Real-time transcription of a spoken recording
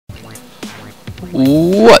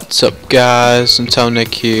What's up, guys?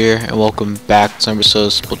 Nick here, and welcome back to another episode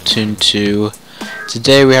of Splatoon 2.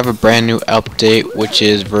 Today we have a brand new update, which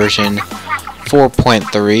is version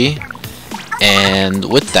 4.3, and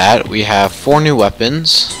with that we have 4 new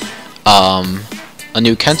weapons, a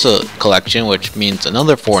new Kensa collection, which means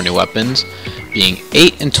another 4 new weapons, being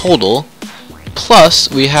 8 in total. Plus,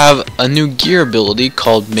 we have a new gear ability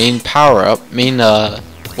called main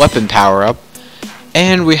weapon power up.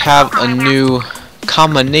 And we have a new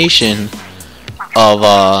combination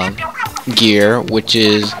of gear, which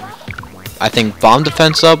is, I think, bomb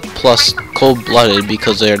defense up plus cold-blooded,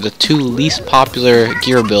 because they're the two least popular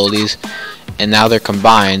gear abilities, and now they're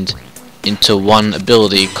combined into one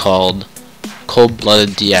ability called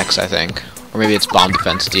cold-blooded DX, I think, or maybe it's bomb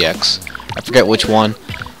defense DX. I forget which one,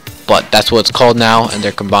 but that's what it's called now, and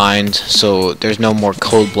they're combined, so there's no more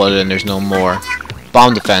cold-blooded and there's no more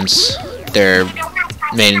bomb defense. They're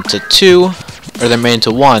made into 2, or they're made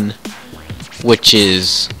into 1, which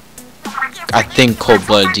is, I think,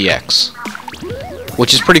 cold-blooded DX,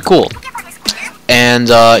 which is pretty cool. And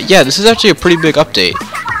yeah, this is actually a pretty big update,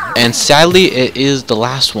 and sadly it is the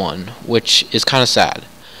last one, which is kind of sad,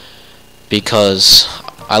 because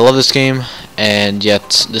I love this game, and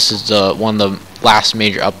yet this is one of the last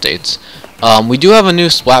major updates. We do have a new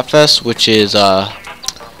Splatfest, which is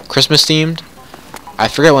Christmas themed. I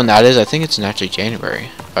forget when that is. I think it's in actually January,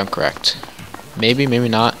 if I'm correct. Maybe, maybe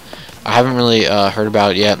not. I haven't really heard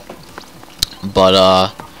about it yet. But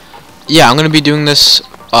yeah, I'm gonna be doing this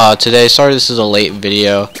today. Sorry, this is a late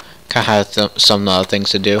video. Kind of had some things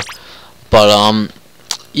to do. But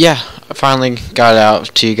yeah, I finally got it out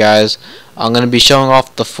to you guys. I'm gonna be showing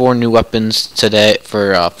off the 4 new weapons today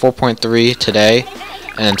for 4.3 today,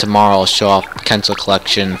 and then tomorrow I'll show off Kensa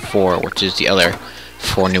Collection 4, which is the other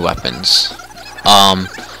 4 new weapons.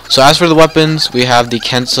 So as for the weapons, we have the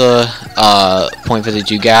Kensa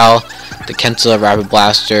 .52 Gal, the Kensa Rapid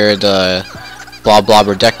Blaster, the Blah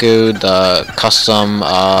Blobber Deku, the Custom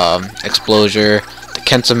Exploser, the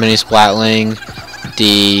Kensa Mini Splatling,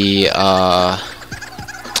 the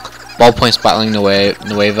Ballpoint Splatling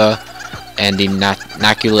Nueva, and the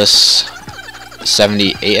Naculus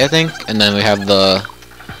 78, I think. And then we have the,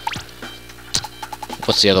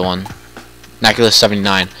 what's the other one? Naculus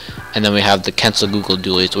 79. And then we have the Kensa Google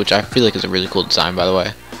Dualies, which I feel like is a really cool design, by the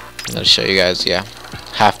way. I'm gonna show you guys. Yeah,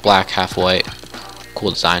 half black, half white.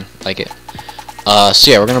 Cool design, like it. So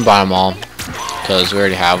yeah, we're gonna buy them all because we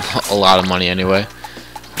already have a lot of money anyway.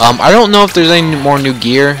 I don't know if there's any more new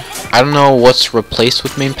gear. I don't know what's replaced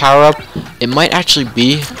with main power up. It might actually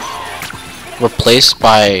be replaced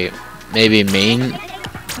by maybe main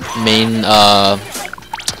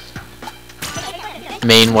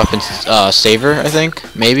weapons saver, I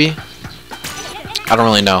think, maybe. I don't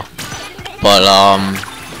really know, but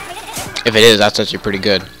if it is, that's actually pretty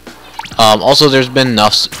good. Also, there's been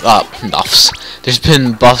there's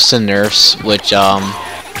been buffs and nerfs, which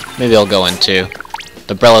maybe I'll go into.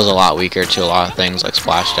 The Brella's a lot weaker to a lot of things like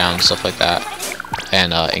Splashdown and stuff like that,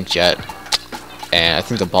 and Inkjet, and I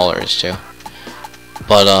think the Baller is too.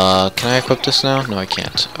 But can I equip this now? No, I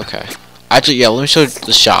can't. Okay. Actually, yeah. Let me show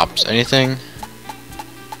the shops. Anything?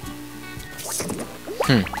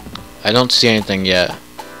 I don't see anything yet.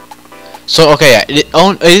 So, okay, yeah,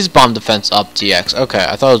 it is Bomb Defense Up DX. Okay,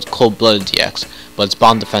 I thought it was Cold-Blooded DX, but it's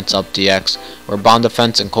Bomb Defense Up DX, where Bomb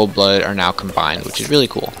Defense and Cold-Blooded are now combined, which is really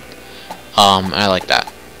cool. And I like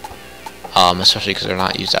that. Especially because they're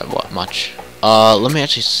not used that much. Let me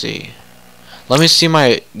actually see. Let me see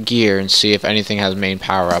my gear and see if anything has main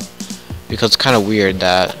power up, because it's kind of weird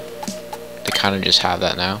that they kind of just have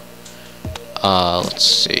that now. Let's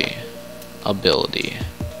see. Ability.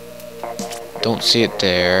 Don't see it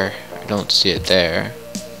there. I don't see it there.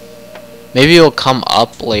 Maybe it'll come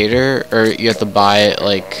up later, or you have to buy it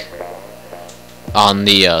like on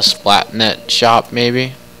the Splatnet shop,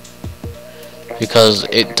 maybe, because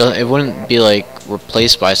it wouldn't be like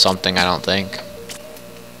replaced by something, I don't think.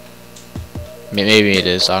 Maybe it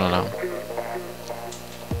is, I don't know.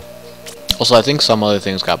 Also, I think some other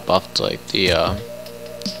things got buffed, like the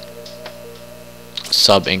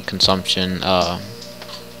sub ink consumption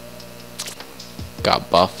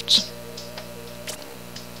got buffed.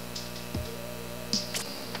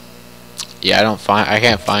 Yeah, I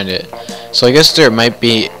can't find it. So I guess there might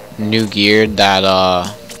be new gear that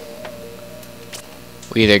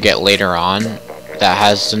we either get later on that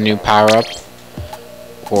has the new power up,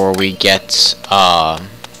 or we get I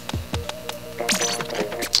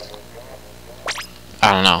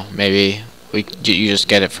don't know, maybe you just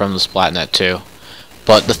get it from the Splatnet too.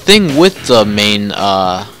 But the thing with the main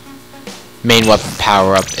weapon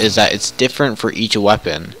power up is that it's different for each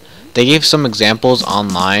weapon. They gave some examples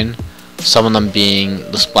online, some of them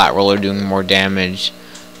being the Splat Roller doing more damage,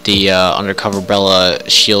 the Undercover Umbrella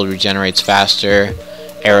shield regenerates faster,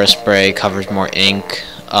 Aerospray covers more ink,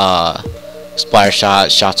 Splatter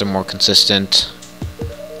shots are more consistent.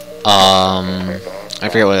 I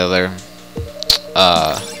forget what other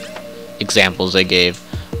examples they gave,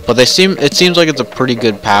 but it seems like it's a pretty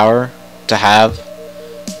good power to have.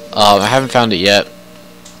 I haven't found it yet.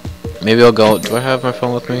 Maybe I'll go. Do I have my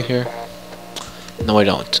phone with me here? No, I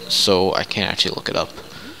don't, so I can't actually look it up.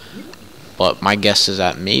 But my guess is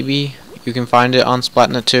that maybe you can find it on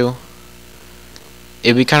Splatnet 2.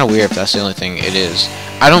 It'd be kind of weird if that's the only thing it is.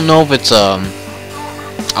 I don't know if it's I'm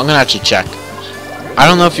gonna actually check. I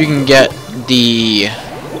don't know if you can get the,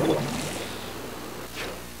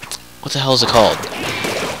 what the hell is it called?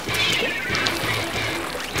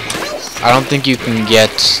 I don't think you can get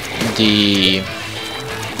the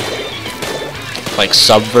like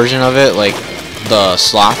sub version of it, like the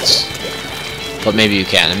slots, but maybe you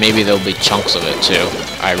can, and maybe there'll be chunks of it too.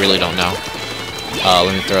 I really don't know.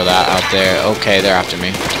 Let me throw that out there. Okay, they're after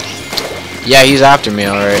me. Yeah, he's after me.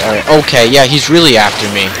 Alright, alright. Okay, yeah, he's really after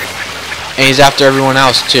me. And he's after everyone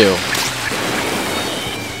else too.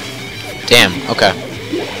 Damn, okay.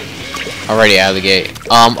 Already out of the gate.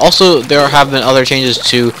 Also, there have been other changes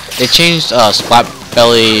too. They changed Black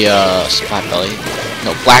Belly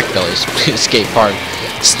skate park.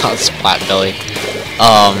 It's not Splat Belly.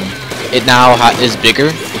 It now is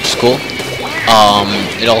bigger, which is cool.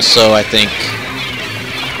 It also, I think,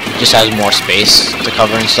 just has more space to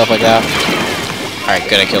cover and stuff like that. Alright,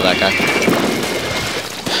 good, I killed that guy.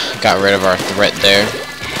 Got rid of our threat there.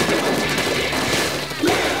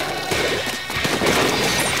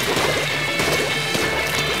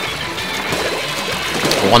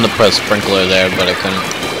 I wanted to put a sprinkler there, but I couldn't.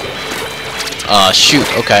 Shoot,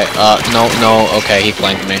 okay. No, okay, he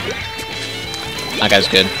flanked me. That guy's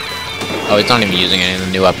good. Oh, he's not even using any of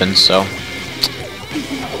the new weapons, so.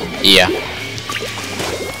 Yeah.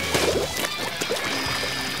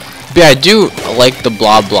 But yeah, I do like the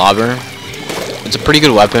Blob Blobber. It's a pretty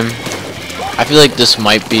good weapon. I feel like this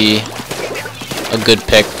might be a good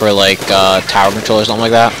pick for like tower control or something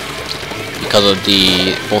like that, because of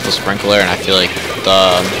both the sprinkler, and I feel like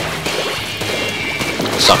the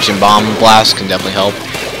suction bomb blast can definitely help.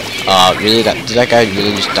 Really, did that guy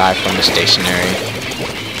really just die from the stationary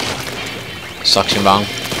suction bomb?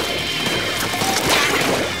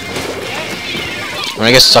 I mean,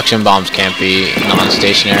 I guess suction bombs can't be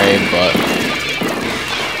non-stationary, but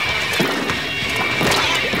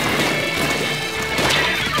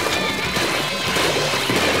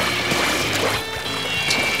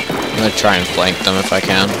I'm gonna try and flank them if I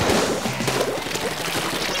can.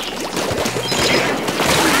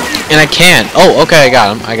 And I can. Oh, okay, I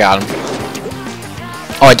got him.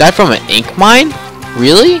 Oh, I died from an ink mine?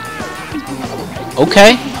 Really?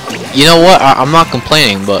 Okay. You know what? I'm not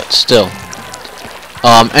complaining, but still.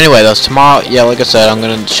 Anyway, though, tomorrow, yeah, like I said, I'm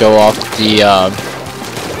gonna show off the,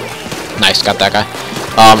 nice, got that guy.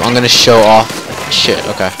 I'm gonna show off, shit,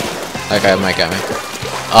 okay. That guy might get me.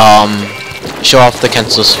 Show off the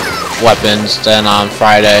Kenseless weapons, then on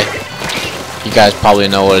Friday, you guys probably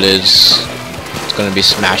know what it is. It's gonna be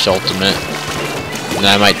Smash Ultimate. And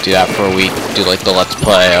I might do that for a week, do like the Let's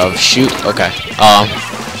Play of, shoot, okay.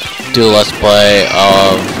 Do a Let's Play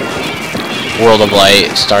of World of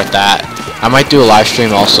Light, start that. I might do a live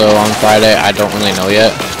stream also on Friday. I don't really know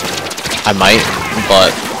yet. I might, but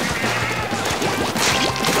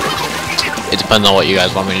it depends on what you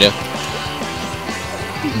guys want me to do.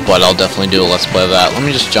 But I'll definitely do a Let's Play of that. Let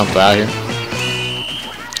me just jump out here.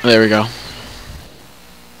 There we go.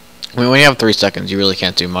 I mean, when you have 3 seconds, you really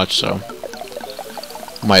can't do much, so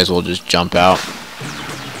might as well just jump out.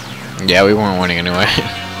 Yeah, we weren't winning anyway.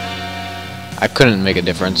 I couldn't make a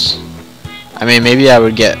difference. I mean, maybe I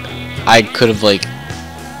could have like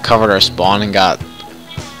covered our spawn and got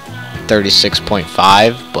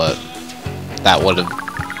 36.5, but that would have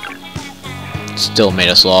still made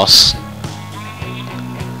us lost.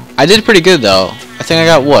 I did pretty good though. I think I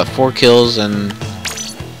got what, 4 kills and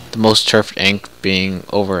the most turfed ink being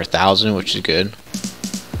over 1,000, which is good.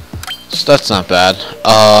 So that's not bad.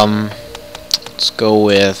 Let's go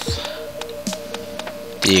with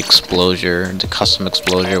the Explosion, the custom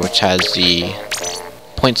Explosion, which has the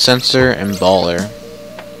point sensor and baller.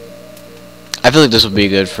 I feel like this would be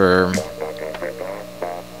good for,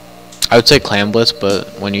 I would say Clam Blitz, but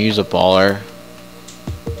when you use a baller,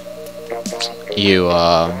 you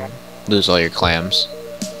lose all your clams.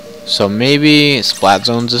 So maybe Splat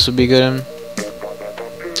Zones this would be good in.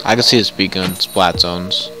 I could see this being good in Splat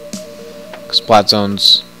Zones. Splat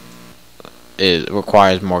Zones it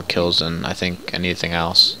requires more kills than I think anything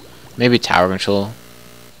else. Maybe tower control.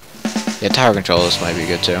 Yeah, tower control this might be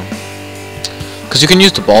good too. Because you can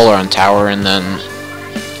use the baller on tower and then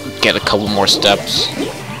get a couple more steps.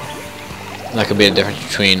 That could be the difference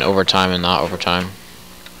between overtime and not overtime.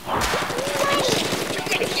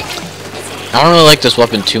 I don't really like this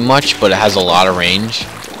weapon too much, but it has a lot of range.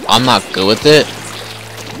 I'm not good with it,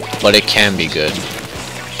 but it can be good.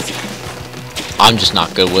 I'm just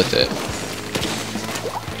not good with it.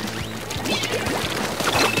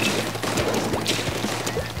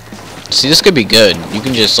 See, this could be good. You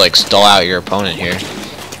can just like stall out your opponent here.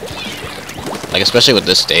 Like especially with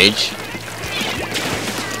this stage.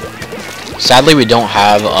 Sadly we don't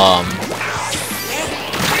have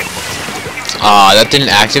that didn't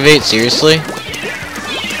activate, seriously?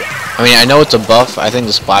 I mean, I know it's a buff. I think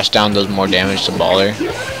the splashdown does more damage to Baller.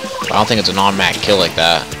 But I don't think it's an automatic kill like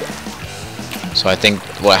that. So I think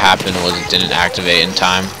what happened was it didn't activate in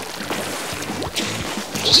time.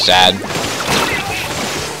 Just sad.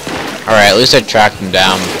 Alright, at least I tracked him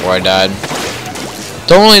down before I died.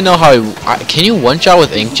 Don't really know how can you one-shot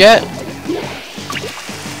with Inkjet?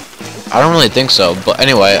 I don't really think so, but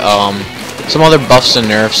anyway, some other buffs and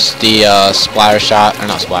nerfs, the splatter shot, or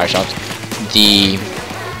not splatter shots, the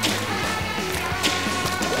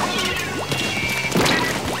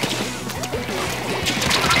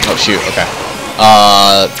oh shoot, okay.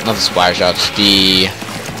 Not the splatter shots, the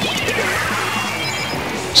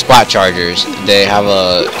splat chargers. They have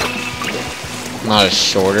a not a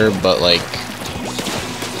shorter, but like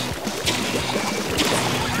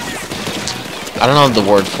I don't know the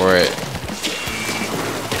word for it.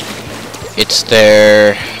 It's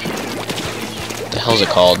their what the hell is it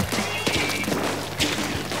called?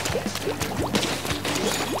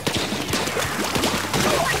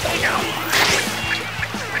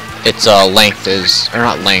 Its length is, or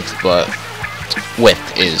not length, but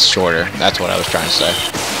width is shorter. That's what I was trying to say.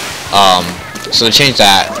 So they changed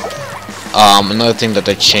that. Another thing that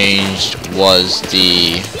they changed was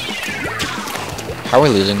the. How are we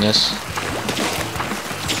losing this?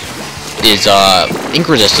 Is ink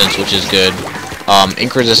resistance, which is good.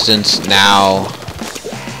 Ink resistance now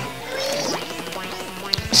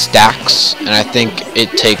stacks, and I think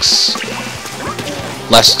it takes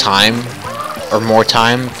less time or more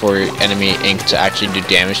time for enemy ink to actually do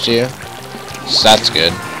damage to you. So that's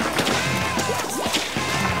good.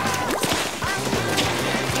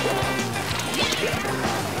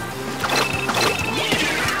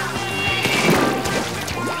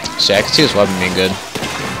 See, I can see this weapon being good.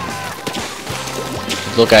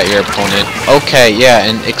 Look at your opponent. Okay, yeah,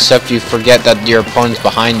 and except you forget that your opponent's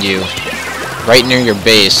behind you, right near your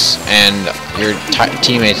base, and your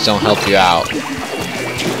teammates don't help you out.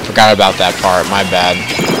 Forgot about that part, my bad.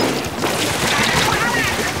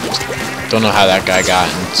 Don't know how that guy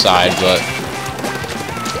got inside, but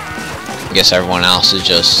I guess everyone else is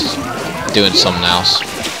just doing something else.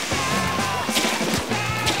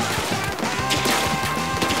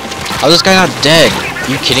 How's this guy not dead?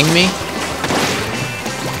 Are you kidding me?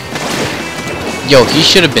 Yo, he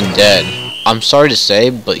should have been dead. I'm sorry to say,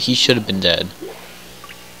 but he should have been dead.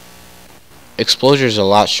 Explosures are a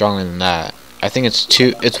lot stronger than that. I think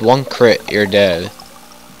it's one crit, you're dead.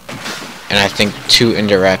 And I think 2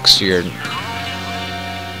 indirects, you're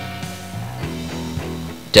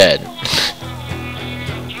dead.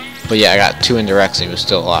 But yeah, I got 2 indirects and he was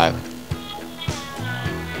still alive.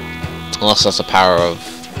 Unless that's the power of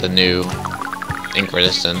the new ink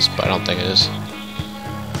resistance, but I don't think it is.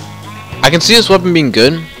 I can see this weapon being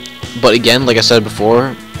good, but again, like I said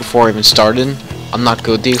before I even started, I'm not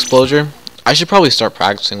good with the explosion. I should probably start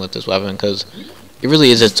practicing with this weapon because it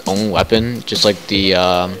really is its own weapon, just like the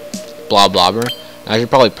Blobber. And I should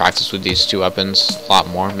probably practice with these 2 weapons a lot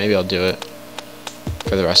more. Maybe I'll do it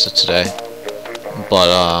for the rest of today. But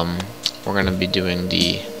we're gonna be doing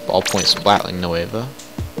the ballpoint Splatling Nueva,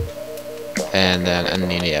 and then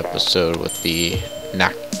ending the episode with the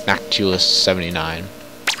Nactulus 79.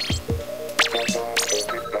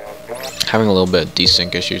 Having a little bit of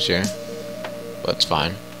desync issues here, but it's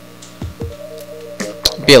fine.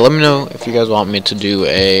 But yeah, let me know if you guys want me to do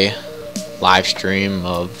a live stream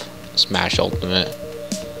of Smash Ultimate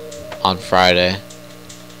on Friday,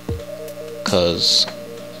 cause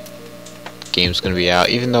the game's gonna be out.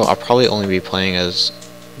 Even though I'll probably only be playing as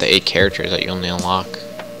the 8 characters that you only unlock.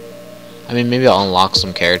 I mean, maybe I'll unlock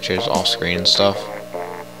some characters off screen and stuff.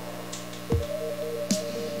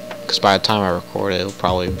 Cause by the time I record it, I'll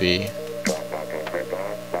probably be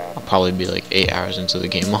like 8 hours into the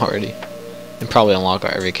game already, and probably unlock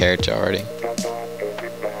every character already.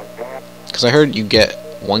 Cause I heard you get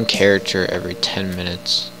 1 character every 10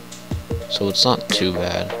 minutes, so it's not too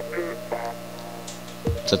bad.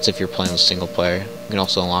 That's if you're playing with single player. You can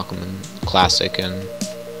also unlock them in classic and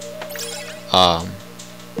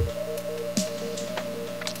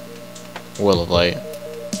World of Light.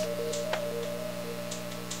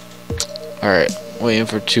 Alright, waiting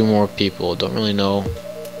for 2 more people. Don't really know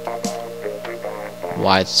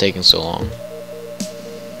why it's taking so long.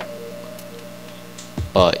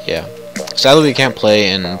 But yeah. Sadly we can't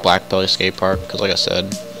play in Black Belly Skate Park because, like I said,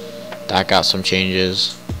 that got some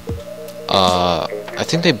changes. I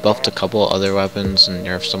think they buffed a couple other weapons and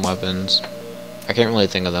nerfed some weapons. I can't really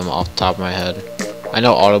think of them off the top of my head. I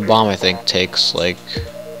know Auto Bomb I think takes like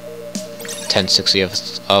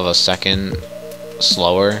 10/60th of a second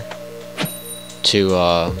slower to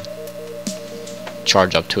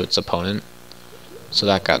charge up to its opponent, so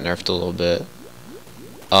that got nerfed a little bit.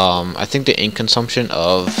 I think the ink consumption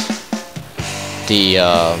of the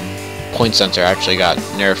point sensor actually got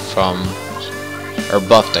nerfed from, or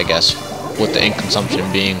buffed I guess, with the ink consumption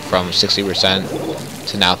being from 60%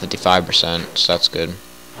 to now 55%, so that's good.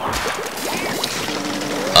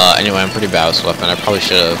 Anyway, I'm pretty bad with this weapon. I probably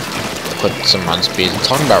should have put some run speed. I'm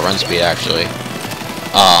talking about run speed actually.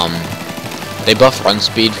 They buffed run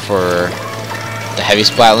speed for the heavy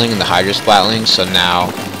splatling and the Hydra splatling, so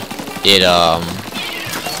now it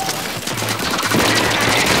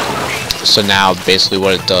so now basically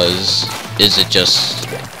what it does is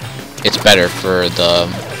it's better for the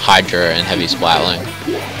Hydra and heavy splatling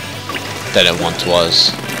than it once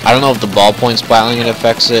was. I don't know if the ballpoint splatling it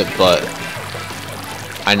affects it, but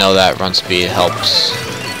I know that run speed helps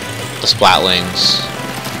the splatlings.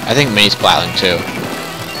 I think mini splatling too.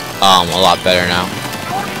 A lot better now.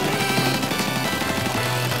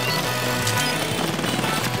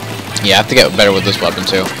 Yeah, I have to get better with this weapon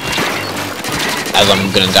too. As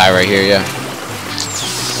I'm gonna die right here, yeah.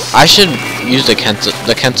 I should use the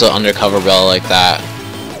Kenta undercover bell like that.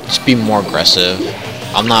 Just be more aggressive.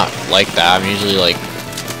 I'm not like that. I'm usually like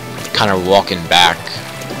kind of walking back.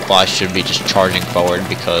 Well, I should be just charging forward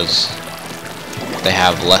because they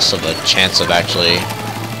have less of a chance of actually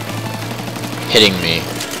hitting me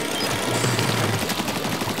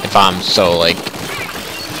if I'm so like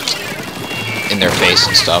in their face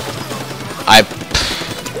and stuff.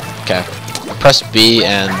 Okay. I pressed B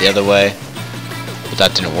and the other way, but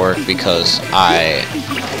that didn't work because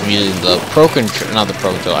I'm using the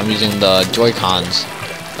I'm using the Joy-Cons.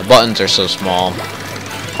 The buttons are so small.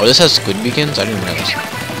 Oh, this has squid beacons? I didn't realize.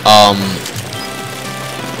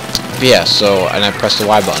 But yeah, so, and I pressed the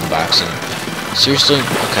Y button by accident. Seriously?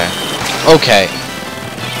 Okay. Okay.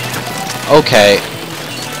 Okay.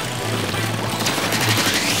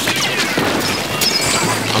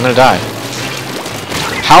 I'm gonna die.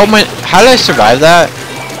 How did I survive that?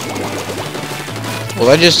 Was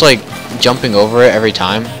I just like jumping over it every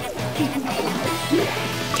time?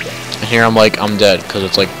 And here I'm like, I'm dead because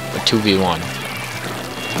it's like a 2v1.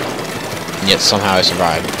 And yet somehow I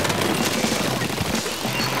survived.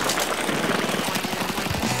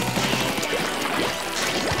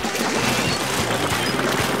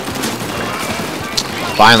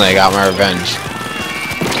 Finally, I got my revenge.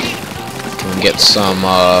 Can we get some,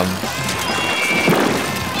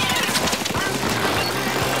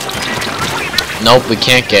 Nope, we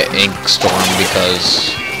can't get Ink Storm because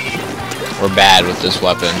we're bad with this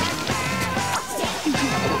weapon.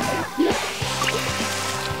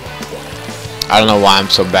 I don't know why I'm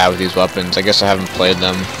so bad with these weapons. I guess I haven't played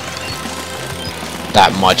them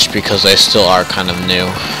that much because they still are kind of new.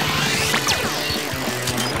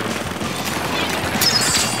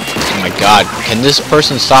 Oh my god, can this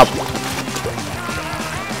person stop,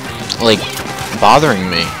 like, bothering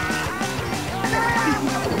me?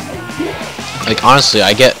 Like, honestly,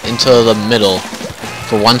 I get into the middle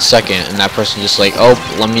for 1 second and that person just like, oh,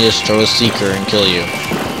 let me just throw a Seeker and kill you.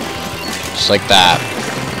 Just like that.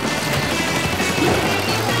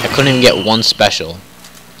 I couldn't even get one special.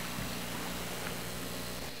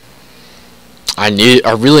 I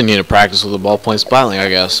really need to practice with the ballpoint splatling, I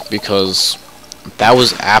guess, because that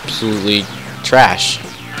was absolutely trash.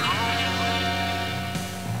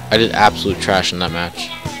 I did absolute trash in that match.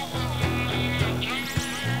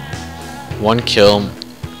 1 kill,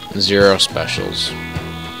 0 specials,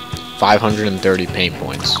 530 pain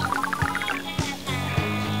points.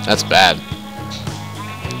 That's bad.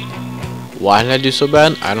 Why did I do so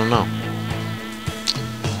bad? I don't know.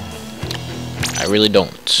 I really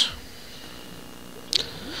don't.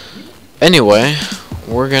 Anyway,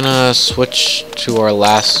 we're gonna switch to our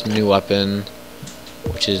last new weapon,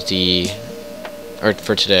 which is or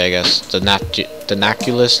for today I guess, the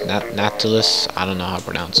Natulus, I don't know how to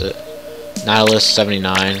pronounce it. Nautilus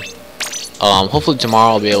 79. Hopefully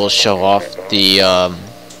tomorrow I'll be able to show off the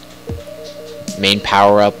main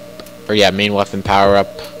power up, or yeah, main weapon power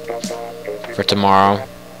up for tomorrow.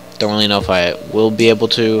 Don't really know if I will be able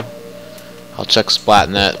to. I'll check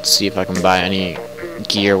Splatnet, see if I can buy any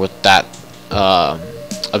gear with that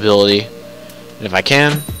ability. And if I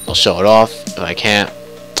can, I'll show it off. If I can't,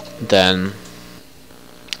 then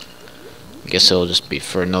I guess it'll just be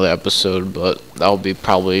for another episode, but that'll be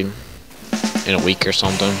probably in a week or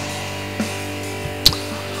something.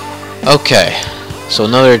 Okay, so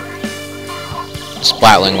another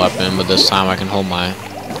Splatling weapon, but this time I can hold my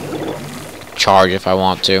charge if I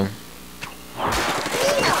want to.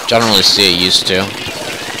 Which I don't really see it used to.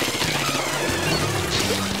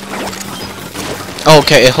 Oh,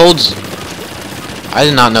 okay, it holds. I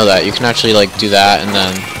did not know that. You can actually like do that and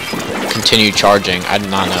then continue charging. I did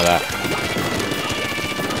not know that.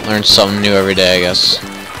 Learn something new every day, I guess.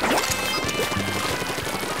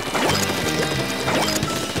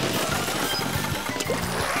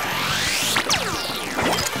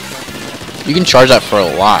 You can charge that for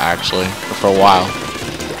a lot, actually, or for a while.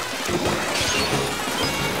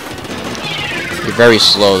 You're very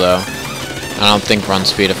slow, though. I don't think run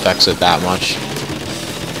speed affects it that much.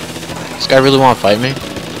 This guy really want to fight me?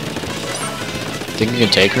 Think he can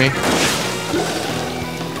take me?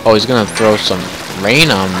 Oh, he's gonna throw some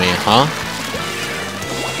rain on me, huh?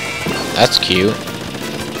 That's cute.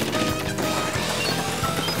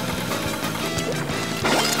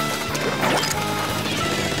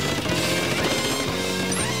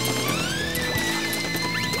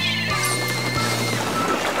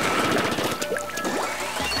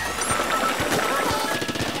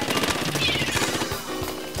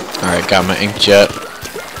 Alright, got my inkjet.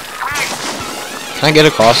 Can I get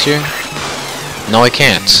across here? No, I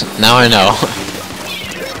can't. Now I know.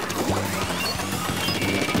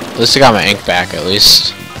 At least I got my ink back, at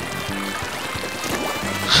least.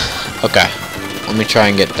 Okay. Let me try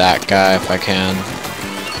and get that guy if I can.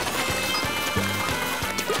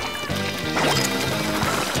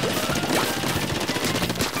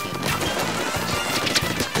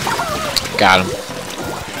 Got him.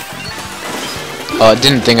 Oh, I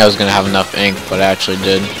didn't think I was gonna have enough ink, but I actually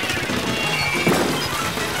did.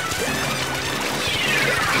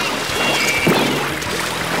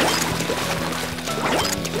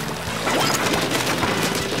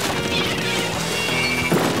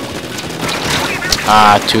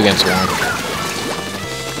 Ah, 2 against 1.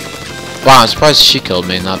 Wow, I'm surprised she killed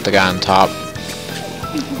me, not the guy on top.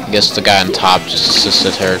 I guess the guy on top just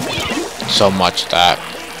assisted her so much that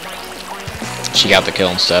she got the kill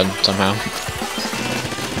instead, somehow.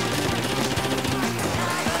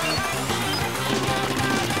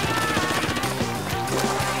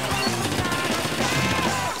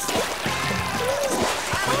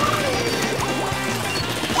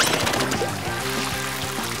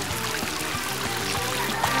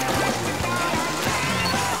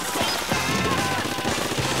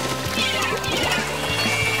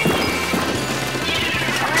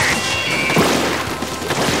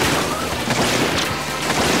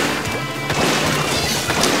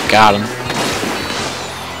 Got him.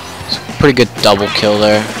 It's a pretty good double kill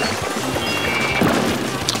there.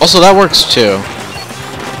 Also, that works too.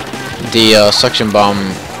 The suction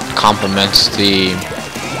bomb complements the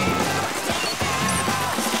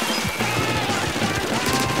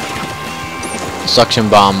suction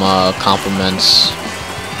bomb complements.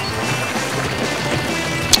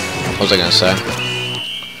 What was I gonna say?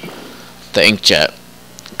 The inkjet.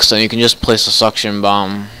 Because then you can just place a suction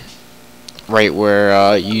bomb right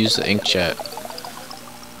where you use the inkjet,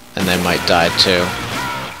 and they might die too.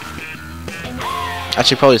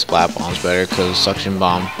 Actually, probably splat bomb's better because suction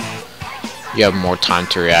bomb, you have more time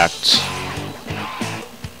to react.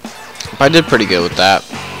 But I did pretty good with that.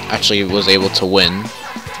 Actually, was able to win,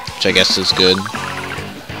 which I guess is good.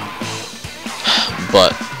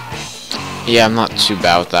 But yeah, I'm not too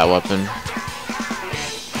bad with that weapon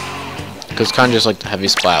because it's kind of just like the heavy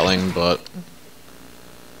splatling, but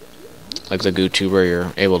like the GooTuber,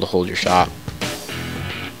 you're able to hold your shot.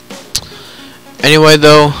 Anyway,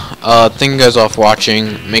 though, thank you guys all for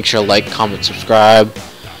watching. Make sure to like, comment, subscribe,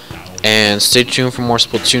 and stay tuned for more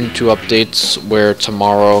Splatoon 2 updates, where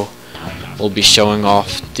tomorrow we'll be showing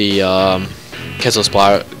off the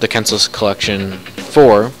Kensel's Collection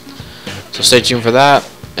 4. So stay tuned for that,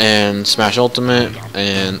 and Smash Ultimate,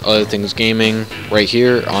 and other things gaming right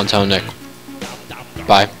here on Nick.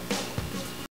 Bye.